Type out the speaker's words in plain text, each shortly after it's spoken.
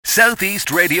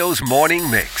Southeast Radio's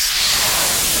morning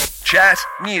mix. Chat,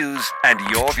 news and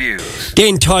your views.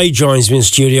 Dane Ty joins me in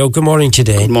studio. Good morning to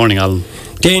Dane. Good morning, Alan.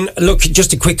 Dane, look,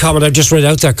 just a quick comment. I've just read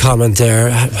out that comment there.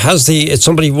 It's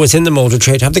somebody within the motor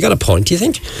trade, have they got a point, do you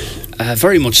think?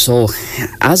 Very much so.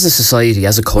 As a society,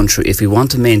 as a country, if we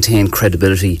want to maintain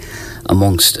credibility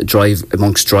amongst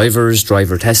drivers,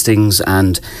 driver testings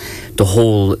and the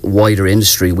whole wider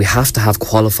industry, we have to have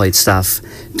qualified staff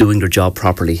doing their job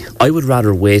properly. I would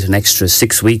rather wait an extra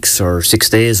 6 weeks or 6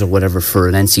 days or whatever for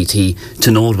an NCT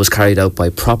to know it was carried out by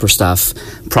proper staff,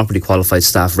 properly qualified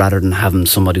staff, rather than having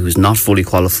somebody who's not fully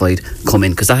qualified come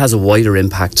in, because that has a wider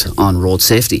impact on road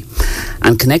safety.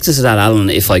 And connected to that, Alan,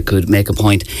 if I could make a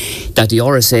point, that the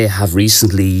RSA have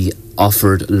recently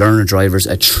offered learner drivers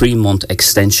a 3-month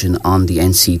extension on the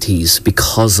NCTs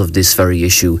because of this very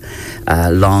issue,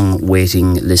 long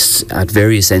waiting lists at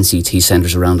various NCT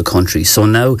centres around the country. So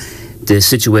now the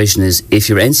situation is, if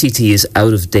your NCT is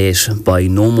out of date by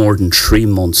no more than 3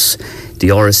 months, the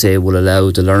RSA will allow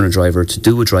the learner driver to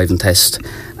do a driving test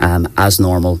as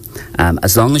normal,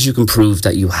 as long as you can prove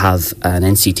that you have an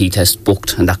NCT test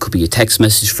booked, and that could be a text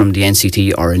message from the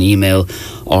NCT or an email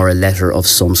or a letter of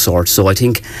some sort. So I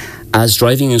think as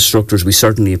driving instructors, we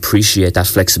certainly appreciate that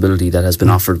flexibility that has been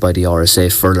offered by the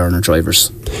RSA for learner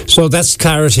drivers. So that's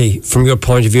clarity from your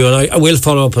point of view, and I will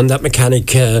follow up on that mechanic,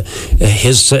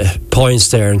 his points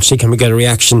there, and see can we get a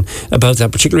reaction about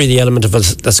that, particularly the element of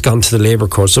it that's gone to the labour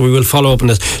court. So we will follow up on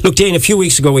this. Look, Dane, a few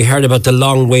weeks ago we heard about the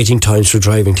long waiting times for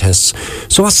driving tests.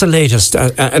 So what's the latest?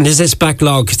 And is this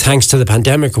backlog thanks to the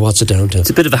pandemic, or what's it down to? It's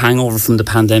a bit of a hangover from the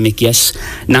pandemic, yes.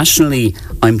 Nationally,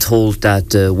 I'm told that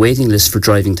the waiting list for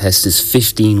driving tests is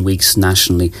 15 weeks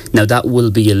nationally. Now that will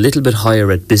be a little bit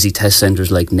higher at busy test centres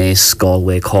like Naas,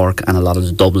 Galway, Cork and a lot of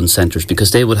the Dublin centres,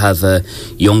 because they would have a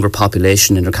younger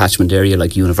population in their catchment area,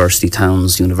 like university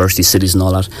towns, university cities and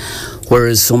all that,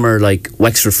 whereas somewhere like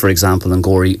Wexford, for example, and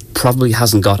Gorey probably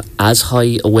hasn't got as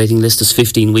high a waiting list as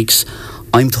 15 weeks.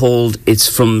 I'm told, it's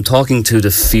from talking to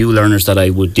the few learners that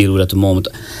I would deal with at the moment,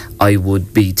 I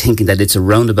would be thinking that it's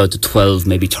around about the 12,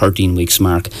 maybe 13 weeks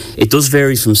mark. It does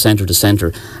vary from centre to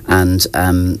centre, and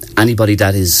anybody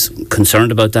that is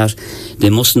concerned about that, they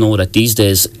must know that these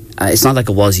days it's not like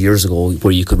it was years ago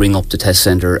where you could ring up the test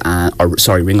centre,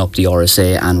 ring up the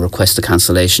RSA and request a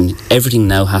cancellation. Everything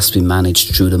now has to be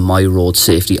managed through the My Road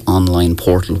Safety online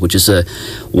portal, which is a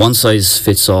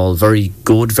one-size-fits-all, very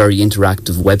good, very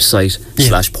interactive website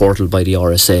 / portal by the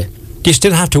RSA. Do you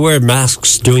still have to wear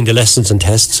masks doing the lessons and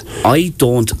tests? I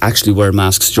don't actually wear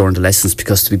masks during the lessons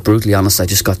because, to be brutally honest, I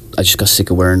just got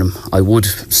sick of wearing them. I would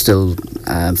still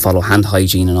follow hand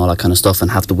hygiene and all that kind of stuff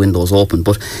and have the windows open,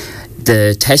 but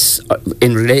the tests,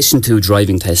 in relation to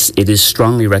driving tests, it is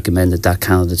strongly recommended that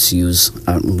candidates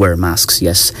wear masks,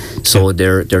 yes. So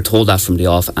they're told that from the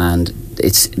off, and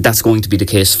that's going to be the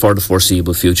case for the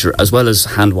foreseeable future, as well as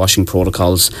hand washing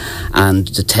protocols, and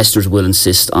the testers will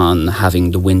insist on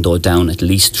having the window down at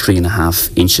least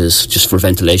 3.5 inches just for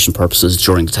ventilation purposes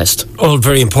during the test. All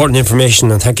very important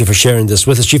information, and thank you for sharing this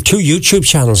with us. You have 2 YouTube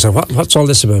channels now. What's all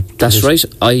this about? That's right.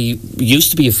 I used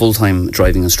to be a full-time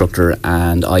driving instructor,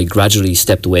 and I gradually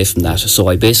stepped away from that. So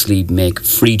I basically make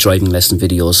free driving lesson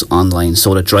videos online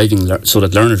so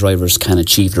that learner drivers can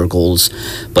achieve their goals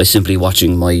by simply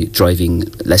watching my driving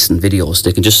lesson videos.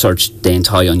 They can just search Dane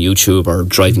Ty on YouTube or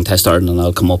Driving Test Ireland and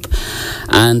I'll come up.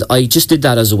 And I just did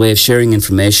that as a way of sharing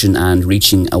information and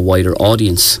reaching a wider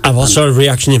audience. And what sort of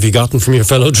reaction have you gotten from your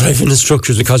fellow driving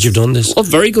instructors because you've done this? Oh,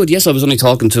 very good. Yes, I was only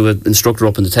talking to an instructor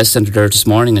up in the test centre there this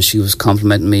morning, and she was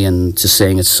complimenting me and just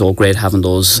saying it's so great having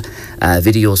those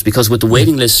videos, because with the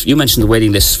waiting list, you mentioned the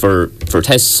waiting lists for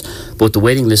tests, but the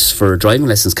waiting lists for driving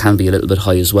lessons can be a little bit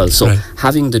high as well. So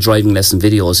having the driving lesson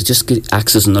videos, it just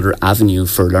acts as another avenue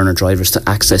for learner drivers to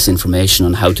access information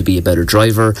on how to be a better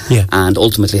driver and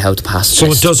ultimately how to pass so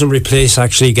tests. It doesn't replace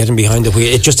actually getting behind the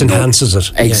wheel, it just enhances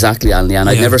it. Exactly, Alan, and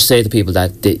I'd never say to people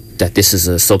that this is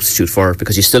a substitute for it,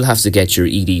 because you still have to get your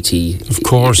EDT, of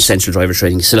course, essential driver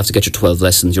training. You still have to get your 12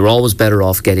 lessons. You're always better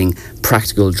off getting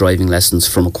practical driving lessons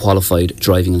from a qualified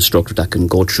driving instructor that can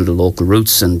go through the local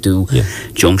routes and do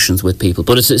junctions with people.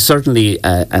 But it's certainly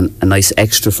a nice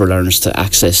extra for learners to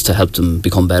access to help them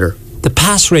become better. The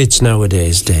pass rates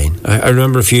nowadays, Dane, I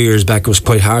remember a few years back it was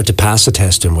quite hard to pass a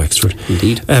test in Wexford.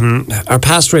 Indeed. Our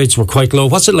pass rates were quite low.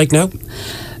 What's it like now?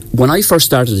 When I first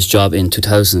started this job in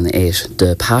 2008,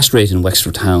 the pass rate in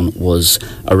Wexford Town was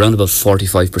around about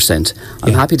 45%.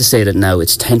 I'm happy to say that now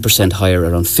it's 10% higher,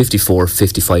 around 54,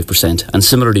 55%. And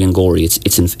similarly in Gorey,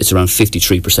 it's around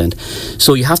 53%.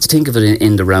 So you have to think of it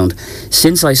in the round.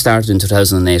 Since I started in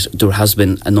 2008, there has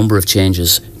been a number of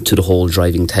changes to the whole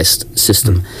driving test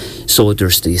system. So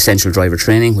there's the essential driver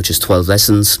training, which is 12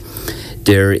 lessons.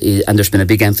 There's been a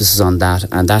big emphasis on that,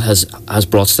 and that has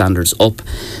brought standards up.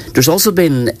 There's also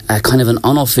been a kind of an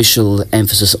unofficial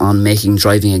emphasis on making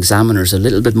driving examiners a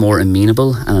little bit more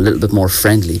amenable and a little bit more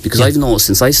friendly, because I've noticed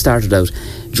since I started out,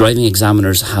 driving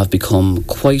examiners have become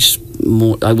quite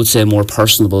more, I would say, more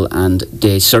personable, and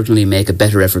they certainly make a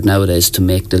better effort nowadays to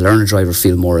make the learner driver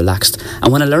feel more relaxed.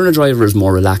 And when a learner driver is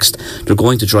more relaxed, they're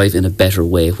going to drive in a better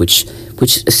way, which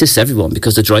assists everyone,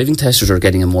 because the driving testers are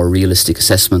getting a more realistic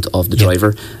assessment of the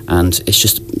driver, and it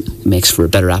just makes for a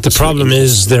better atmosphere. The problem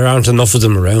is there aren't enough of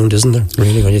them around, isn't there,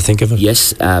 really, when you think of it?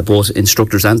 Yes, both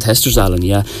instructors and testers, Alan,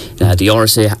 yeah. The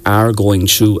RSA are going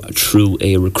through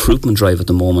a recruitment drive at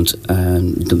the moment,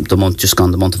 the month just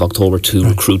gone, the month of October, to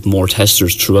recruit more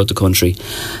testers throughout the country.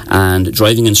 And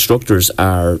driving instructors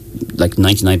are, like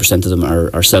 99% of them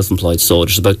are self-employed, so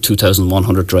there's about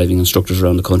 2,100 driving instructors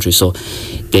around the country, so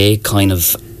they kind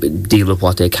of deal with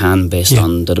what they can based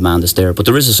on the demand that's there. But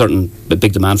there is a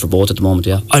big demand for both at the moment,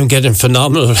 I'm getting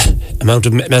phenomenal amount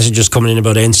of messages coming in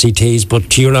about NCTs,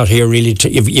 but you're not here really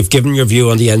you've given your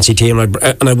view on the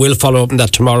NCT, and I will follow up on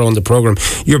that tomorrow on the programme.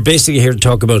 You're basically here to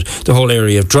talk about the whole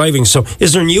area of driving. So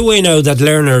is there a new way now that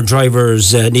learner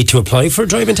drivers need to apply for a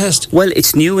driving test? Well,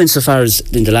 it's new insofar as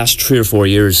in the last 3 or 4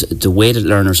 years, the way that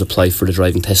learners apply for the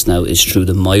driving test now is through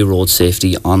the My Road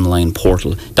Safety online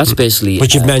portal. That's basically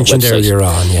which you've mentioned earlier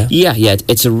on. Yeah,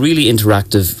 it's a really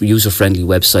interactive, user-friendly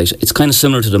website. It's kind of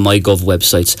similar to the MyGov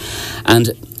websites,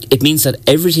 and it means that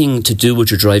everything to do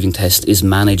with your driving test is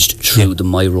managed through the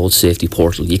My Road Safety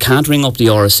portal. You can't ring up the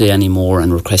RSA anymore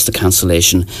and request a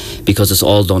cancellation, because it's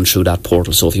all done through that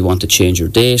portal. So if you want to change your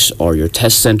date or your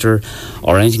test centre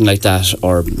or anything like that,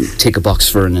 or tick a box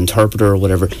for an interpreter or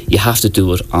whatever, you have to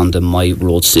do it on the My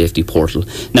Road Safety portal.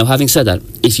 Now, having said that,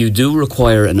 if you do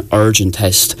require an urgent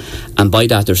test, and by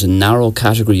that there's a narrow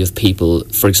category of people,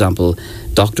 for example,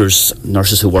 doctors,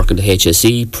 nurses who work in the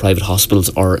HSE, private hospitals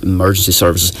or emergency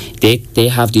services, they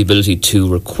have the ability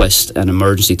to request an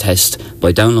emergency test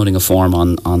by downloading a form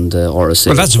on the RSA.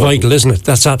 Well, that's vital, isn't it?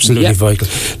 That's absolutely vital.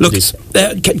 Look,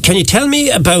 can you tell me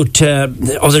about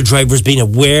other drivers being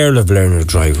aware of learner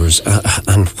drivers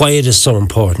and why it is so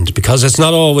important? Because it's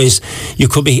not always, you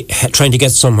could be trying to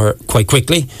get somewhere quite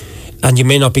quickly, and you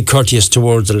may not be courteous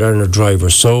towards a learner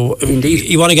driver. So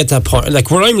you want to get that point.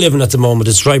 Like where I'm living at the moment,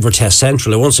 it's Driver Test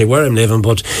Central. I won't say where I'm living,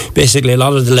 but basically a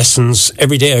lot of the lessons,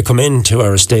 every day I come into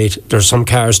our estate, there's some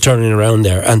cars turning around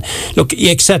there. And look,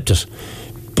 you accept it.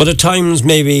 But at times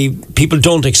maybe people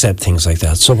don't accept things like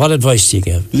that. So what advice do you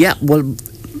give? Yeah, well,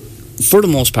 for the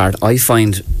most part, I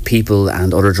find people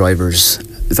and other drivers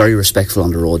very respectful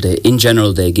on the road. In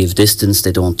general, they give distance,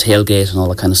 they don't tailgate and all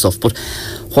that kind of stuff. But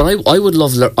what I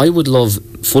would love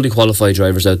fully qualified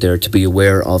drivers out there to be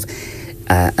aware of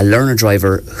a learner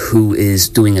driver who is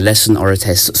doing a lesson or a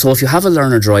test. So if you have a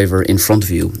learner driver in front of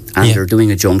you and they're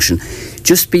doing a junction,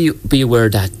 just be aware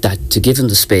that to give them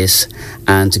the space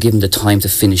and to give them the time to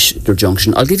finish their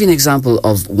junction. I'll give you an example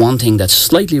of one thing that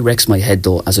slightly wrecks my head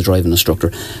though as a driving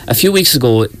instructor. A few weeks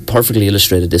ago, it perfectly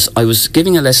illustrated this. I was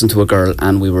giving a lesson to a girl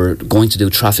and we were going to do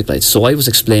traffic lights. So I was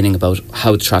explaining about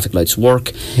how the traffic lights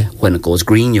work. When it goes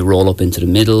green, you roll up into the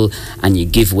middle and you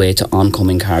give way to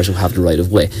oncoming cars who have the right of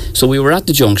way. So we were at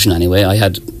the junction anyway. I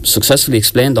had successfully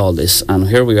explained all this, and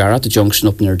here we are at the junction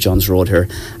up near John's Road here,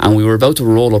 and we were about to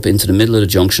roll up into the middle of the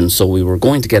junction, so we were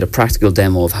going to get a practical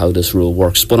demo of how this rule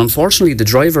works. But unfortunately, the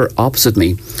driver opposite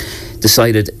me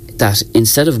decided that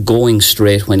instead of going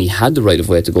straight when he had the right of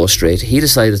way to go straight, he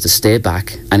decided to stay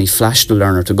back and he flashed the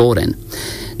learner to go then.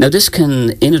 Now this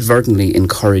can inadvertently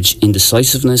encourage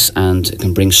indecisiveness and it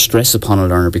can bring stress upon a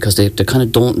learner because they kind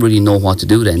of don't really know what to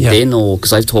do then. They know,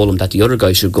 because I've told them that the other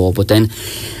guy should go, but then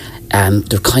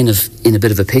they're kind of in a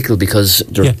bit of a pickle because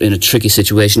they're in a tricky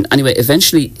situation. Anyway,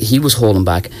 eventually he was holding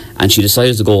back and she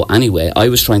decided to go anyway. I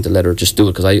was trying to let her just do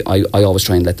it because I always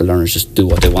try and let the learners just do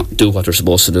what they want, do what they're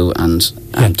supposed to do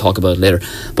and talk about it later.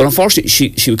 But unfortunately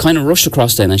she kind of rushed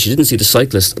across then and she didn't see the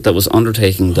cyclist that was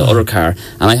undertaking the other car,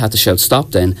 and I had to shout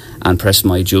stop then and press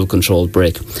my dual controlled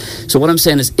brake. So what I'm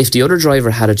saying is, if the other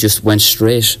driver had just went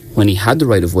straight when he had the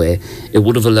right of way, it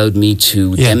would have allowed me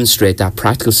to demonstrate that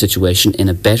practical situation in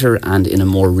a better and in a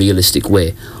more realistic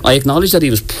way. I acknowledge that he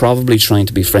was probably trying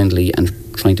to be friendly and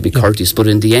trying to be courteous, but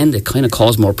in the end it kind of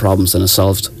caused more problems than it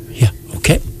solved.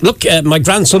 Okay. Look, my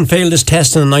grandson failed his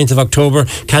test on the 9th of October.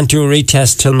 Can't do a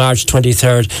retest till March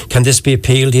 23rd. Can this be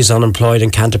appealed? He's unemployed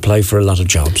and can't apply for a lot of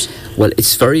jobs. Well,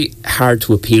 it's very hard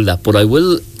to appeal that, but I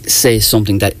will say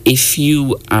something that if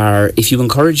you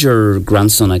encourage your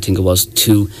grandson, I think it was,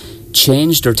 to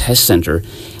change their test centre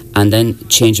and then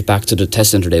change it back to the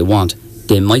test centre they want,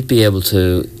 they might be able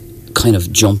to kind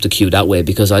of jump the queue that way,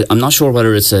 because I'm not sure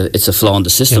whether it's a flaw in the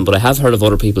system, but I have heard of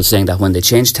other people saying that when they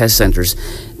change test centres,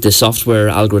 the software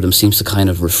algorithm seems to kind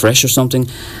of refresh or something,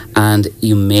 and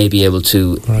you may be able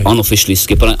to unofficially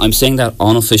skip. But I'm saying that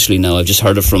unofficially now. I've just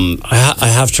heard it from... I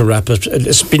have to wrap it.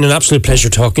 It's been an absolute pleasure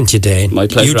talking to you, Dane. My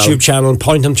pleasure, YouTube Alan. channel,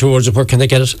 point them towards it. Where can they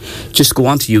get it? Just go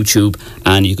on to YouTube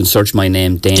and you can search my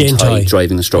name, Dane Tighe,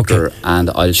 driving instructor, and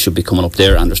I should be coming up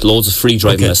there, and there's loads of free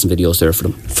driving lesson videos there for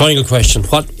them. Final question.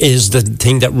 What is the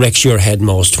thing that wrecks your head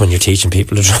most when you're teaching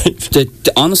people to drive?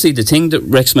 Honestly, the thing that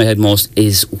wrecks my head most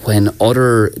is when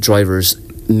other drivers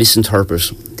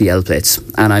misinterpret the L plates,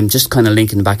 and I'm just kind of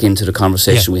linking back into the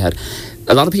conversation we had.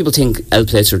 A lot of people think L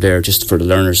plates are there just for the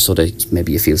learners, so that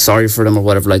maybe you feel sorry for them or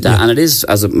whatever like that, and it is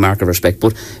as a mark of respect,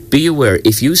 but be aware,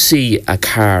 if you see a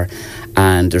car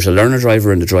and there's a learner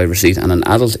driver in the driver's seat and an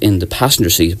adult in the passenger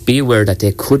seat, be aware that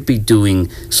they could be doing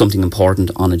something important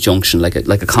on a junction, like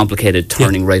a complicated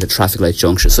turning right at traffic light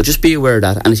junction. So just be aware of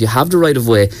that, and if you have the right of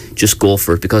way, just go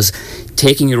for it, because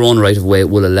taking your own right of way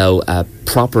will allow a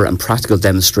proper and practical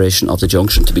demonstration of the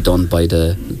junction to be done by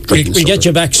the driving We'll get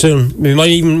you back soon.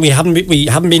 We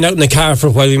haven't been out in the car for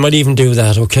a while. We might even do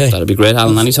that. Okay, that'd be great,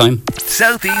 Alan. Anytime.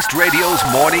 Southeast Radio's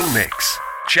morning mix.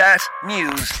 Chat,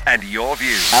 news, and your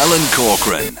views. Alan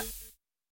Corcoran.